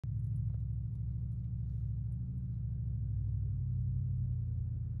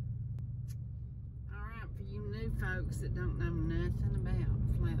you folks that don't know nothing about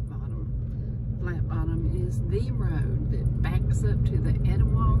Flatbottom, Flatbottom is the road that backs up to the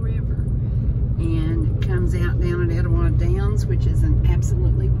Etowah River and comes out down at Etowah Downs, which is an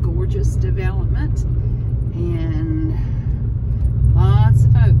absolutely gorgeous development. And lots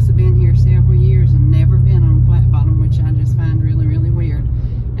of folks have been here several years and never been on Flatbottom, which I just find really, really weird.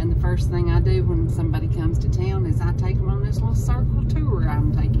 And the first thing I do when somebody comes to town is I take them on this little circle tour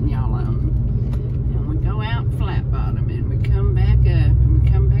I'm taking y'all on. And we go out Flatbottom and we come back up and we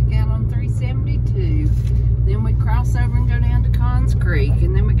come back out on 372. Then we cross over and go down to Cons Creek,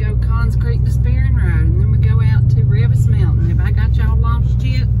 and then we go Cons Creek to Spearing Road, and then we go out to Revis Mountain. Have I got y'all lost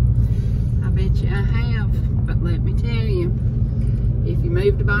yet? I bet you I have, but let me tell you, if you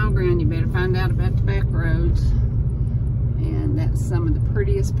move to Ball Ground, you better find out about the Backroads. And that's some of the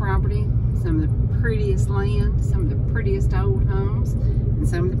prettiest property, some of the prettiest land, some of the prettiest old homes, and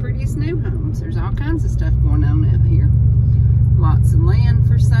some of the prettiest new homes. There's all kinds of stuff going on out here. Lots of land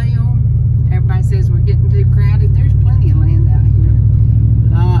for sale. Everybody says we're getting too crowded. There's plenty of land out here.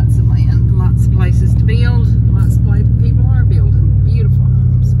 Lots of land, lots of places to build, lots of places people are building. Beautiful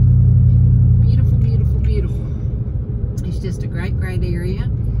homes. Beautiful, beautiful, beautiful. It's just a great, great area.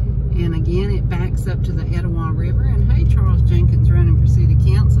 And again, it backs up to the Etowah River. And hey, Charles Jenkins running for city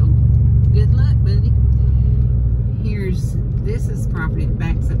council. Good luck, buddy. This is property that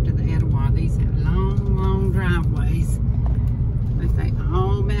backs up to the Etowah. These have long, long driveways. But they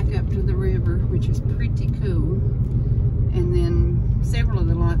all back up to the river, which is pretty cool. And then several of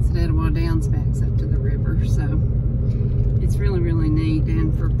the lots at Etowah Downs backs up to the river. So it's really, really neat.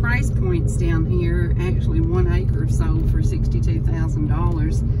 And for price points down here, actually 1 acre sold for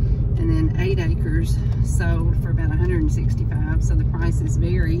 $62,000. And then 8 acres sold for about $165,000, so the prices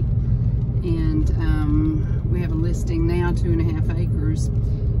vary. And we have a listing now, 2.5 acres,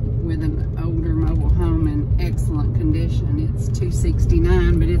 with an older mobile home in excellent condition. It's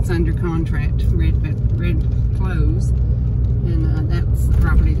 $269,000, but it's under contract, red close, and that's the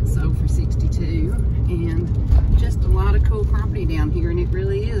property that sold for $62,000. And just a lot of cool property down here, and it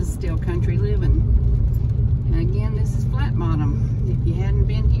really is still country living. And again, this is Flatbottom. If you hadn't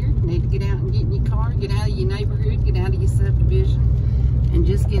been here, you need to get out and get in your car, get out of your neighborhood, get out of your subdivision, and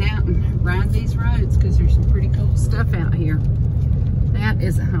just get out and ride these roads, because there's some pretty cool stuff out here. That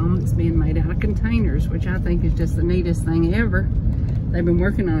is a home that's being made out of containers, which I think is just the neatest thing ever. They've been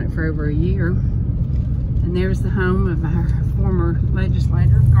working on it for over a year. And there's the home of our former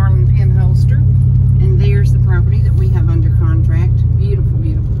legislator, Garland Penholster. And there's the property that we have under contract. Beautiful,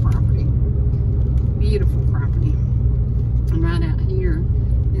 beautiful property. Beautiful property. And right out here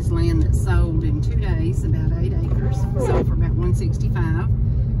is land that sold in 2 days, about 8 acres, sold for about $165,000.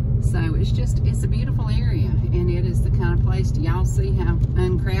 So it's a beautiful area, and it is the kind of place, do y'all see how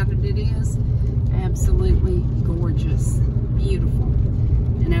uncrowded it is? Absolutely gorgeous, beautiful.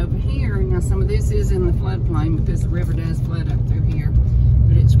 And over here, now some of this is in the floodplain because the river does flood up through here,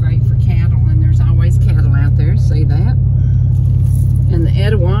 but it's great for cattle, and there's always cattle out there, see that? And the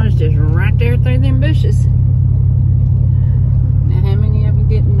Etowah is just right there through them bushes. Now, how many of you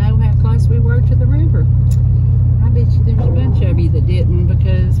didn't know how close we were to the river? I bet you there's a bunch of you that didn't,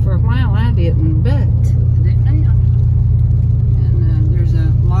 because for a while I didn't, but I do now. And there's a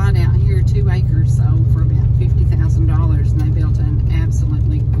lot out here, 2 acres sold for about $50,000, and they built an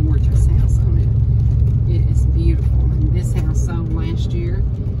absolutely gorgeous house on it. It is beautiful. And this house sold last year.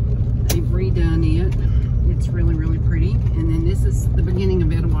 They've redone it. It's really, really pretty. And then this is the beginning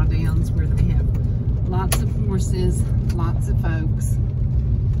of Etowah Downs, where they have lots of horses, lots of folks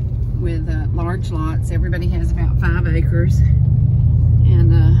with large lots. Everybody has about 5 acres,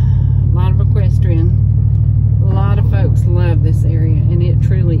 and a lot of equestrian. A lot of folks love this area, and it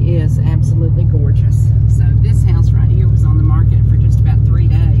truly is absolutely gorgeous. So this house right here was on the market for just about 3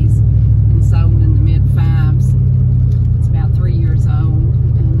 days and sold in the mid-5s. It's about 3 years old,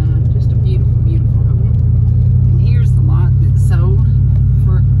 and just a beautiful, beautiful home. And here's the lot that sold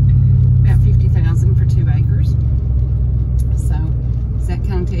for about $50,000 for 2 acres. So does that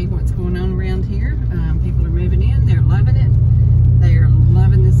kind of tell you what's going on around here? People are moving in, they're loving it. They're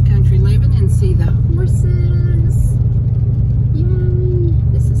loving this country living, and see the horses. Yay!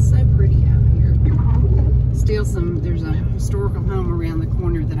 This is so pretty out here. Still there's a historical home around the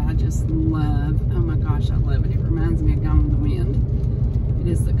corner that I just love. Oh my gosh, I love it. It reminds me of Gone with the Wind. It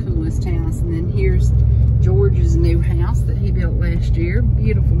is the coolest house. And then here's George's new house that he built last year.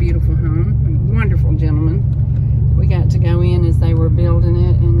 Beautiful, beautiful home. Wonderful gentleman. We got to go in as they were building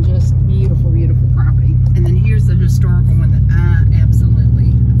it, and just beautiful, beautiful property. And then here's the historical one that I absolutely